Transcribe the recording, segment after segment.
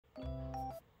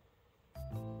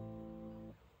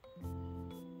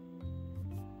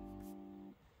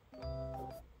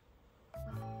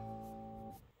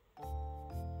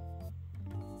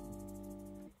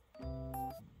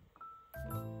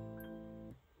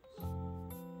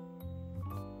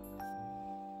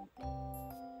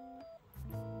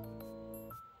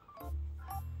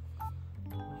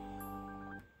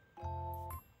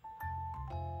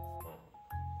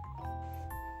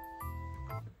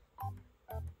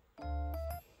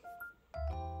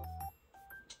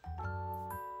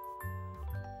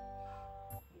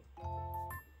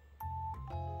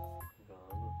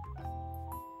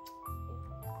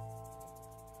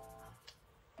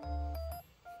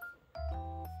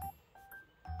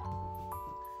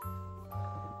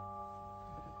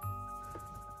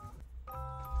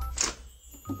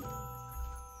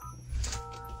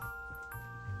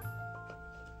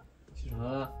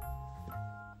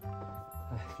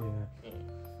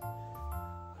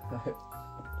2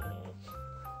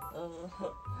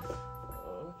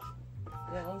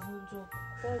分钟，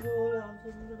再给我2分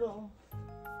钟。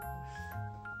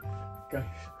干什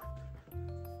么？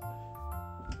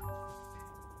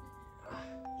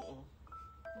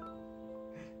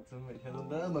怎么每天都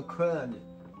那么困啊你？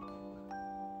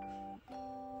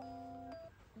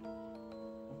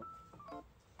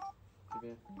这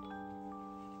边。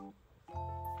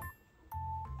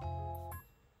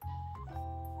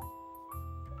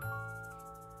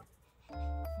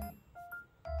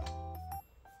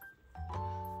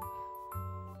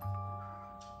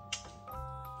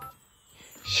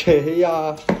谁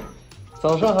呀？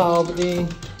早上好，布丁。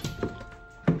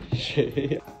谁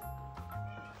呀？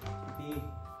布丁。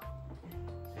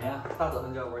谁呀？大早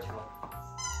上就要玩球。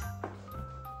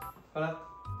快来。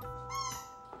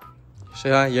谁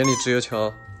呀？眼里只有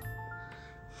球。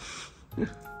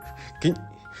给你，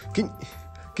给你，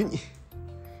给你，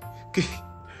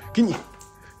给你。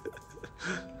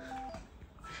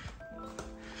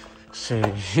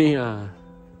谁呀？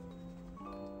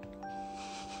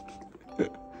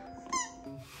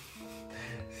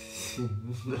行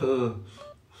了，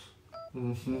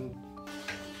嗯哼。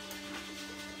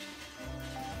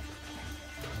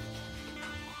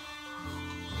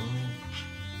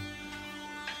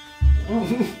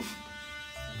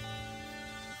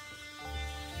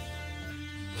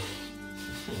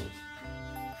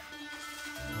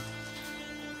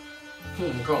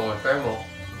你看我呆萌，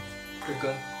这根。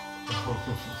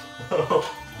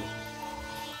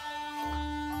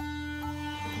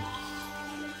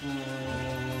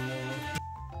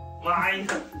妈呀，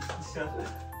像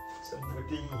布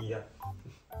丁一样。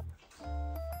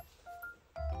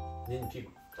捏你屁股。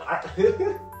啊！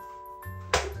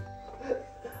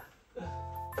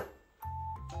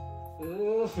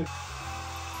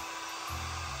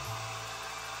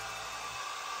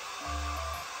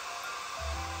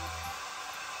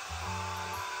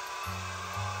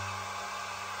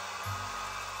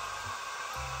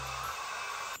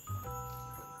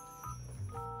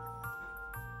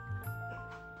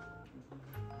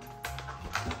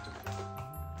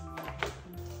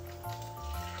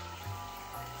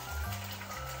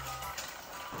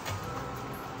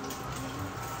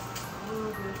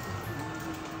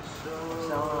香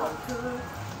啊！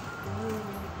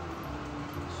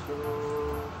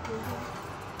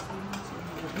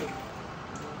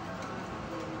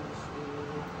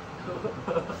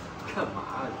干嘛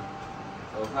啊你？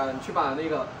我看你去把那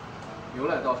个牛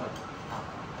奶倒上。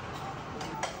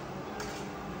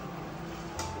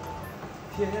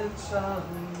天长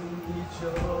地久，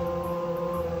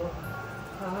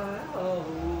还好无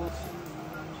情。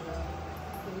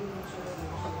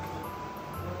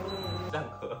蛋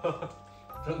壳，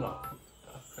真的？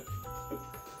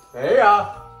谁呀？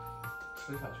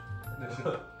吃下去，那是。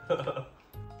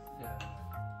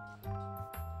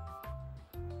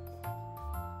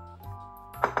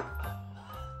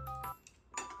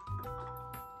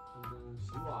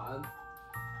洗碗。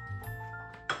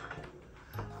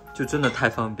就真的太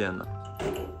方便了，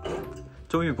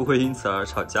终于不会因此而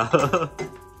吵架了。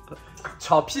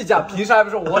吵屁架，平时还不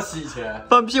是我洗钱？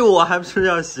放屁我还不是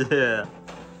要洗？昨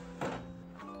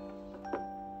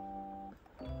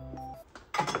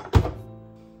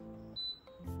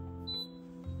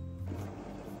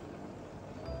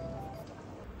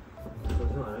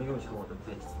天晚上又抢我的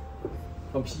被子，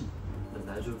放屁！本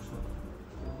来就是，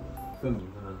更明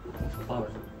白了，发不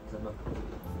上，真的。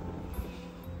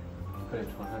快点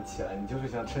床上起来，你就是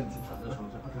想趁机躺在床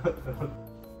上。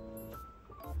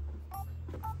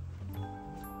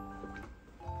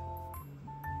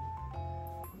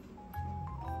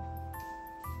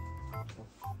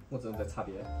我只能在擦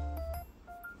边。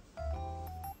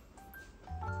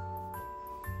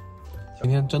今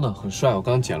天真的很帅，我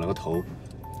刚刚剪了个头，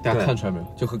大家看出来没有？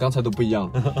就和刚才都不一样。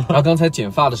然后刚才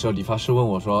剪发的时候，理发师问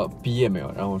我说毕业没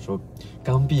有，然后我说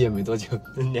刚毕业没多久。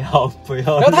你好不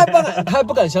要。然后他还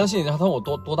不敢相信，然后他问我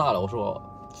多大了，我说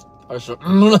我20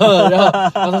了，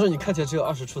然后他说你看起来只有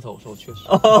20出头，我说我确实。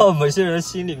哦，某些人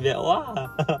心里面哇，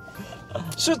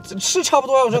是差不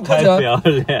多呀，我说看起来。太不要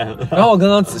脸了。然后我刚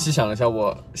刚仔细想了一下，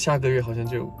我下个月好像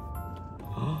就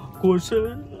过生日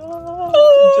了。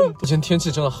今天天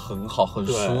气真的很好，很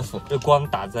舒服，这光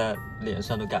打在脸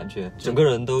上的感觉，整个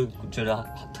人都觉得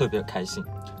特别开心。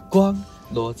光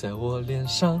落在我脸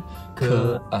上，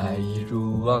可爱一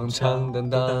如往常。噔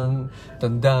噔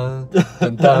噔噔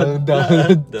噔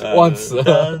噔噔，忘词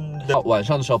了。晚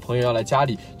上的时候，朋友要来家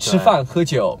里吃饭喝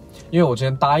酒，因为我之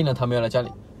前答应了他们要来家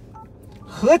里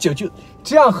喝酒，就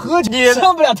这样喝酒，你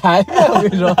上不了台面。我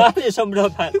跟你说，哪里上不了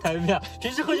台面？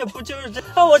平时喝酒不就是这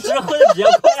样？我只是喝的比较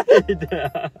快一点。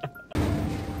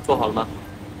做好了吗？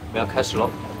我们要开始喽。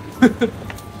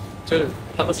就是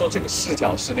他们说这个视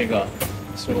角是那个，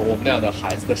是我们俩的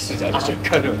孩子的视角，就是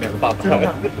看着我们两个爸爸。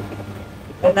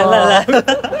来，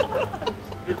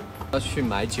要去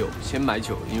买酒，先买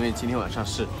酒，因为今天晚上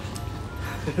是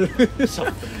上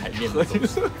分台面的东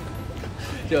西。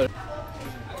就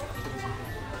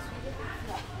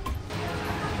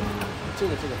这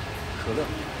个可乐。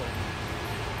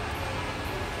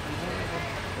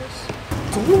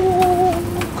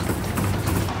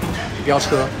飙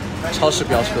车，超市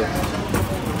飙车。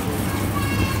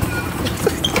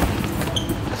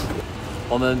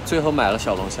我们最后买了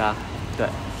小龙虾，对，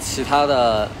其他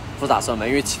的不打算买，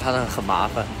因为其他的很麻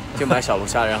烦，就买小龙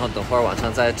虾，然后等会儿晚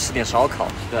上再吃点烧烤，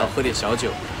然后喝点小酒，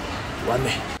完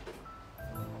美。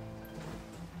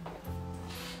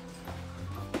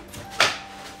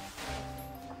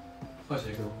换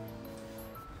谁给我？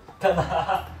干嘛？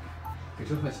给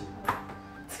这换谁？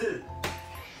刺。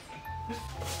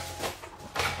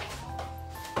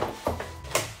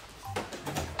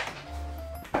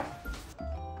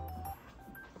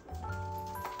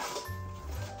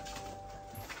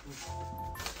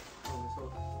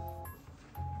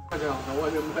看这样，在外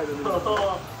面卖的那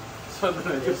个，穿的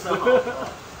就是，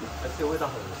而且味道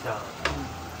很香。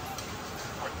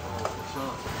哦，好香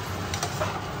啊！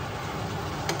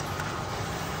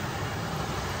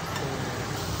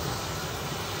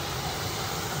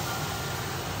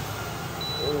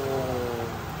哦，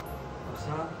好香。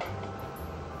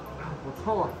好烫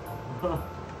啊！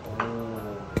哦，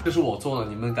这是我做的，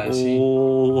你们敢信？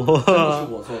哦，真的是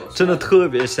我做的，真的特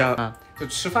别香。就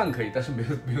吃饭可以，但是没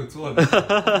有坐的，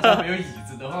家没有椅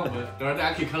子。等会儿大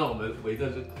家可以看到我们围着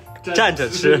这站着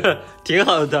吃，挺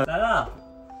好的。来了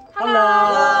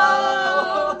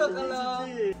 ，Hello，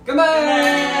 干杯！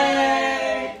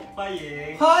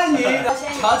欢迎，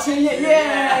茶千叶耶！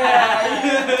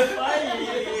欢迎。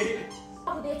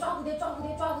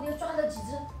抓了几只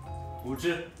？5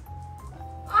只。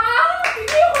啊！你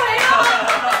别回啊！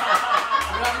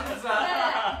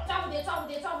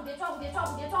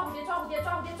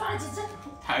抓了几只？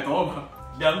太多了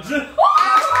，2只。为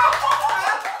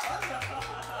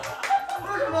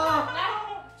什么？来，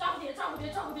抓蝴蝶，抓了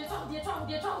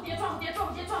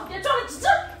几只？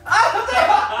啊，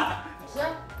对。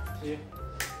11、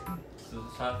13。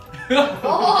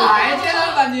太简单了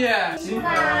吧你？辛苦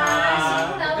啦！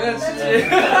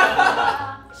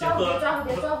抓蝴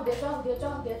蝶，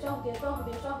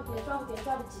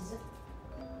抓了几只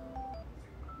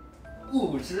？5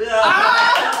只啊！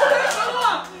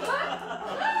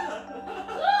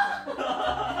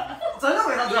真的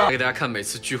没上去。给大家看每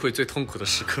次聚会最痛苦的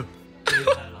时刻。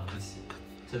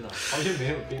真的，好久没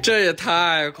有跟。这也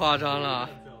太夸张了！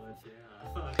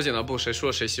不剪刀布，谁输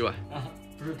了谁洗碗。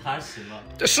不是他洗吗？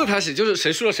是他洗，就是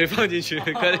谁输了谁放进去，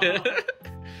快点。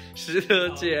石头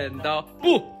剪刀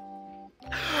布。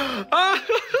啊！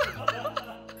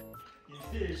你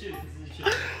自己去。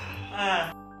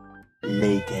哎。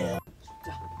Later。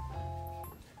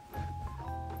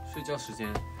睡觉时间，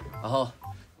然后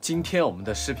今天我们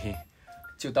的视频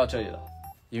就到这里了，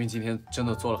因为今天真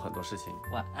的做了很多事情。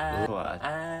晚安，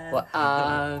晚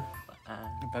安，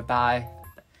拜拜。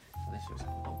我在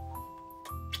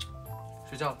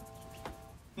睡觉。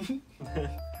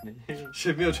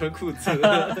谁没有穿裤子？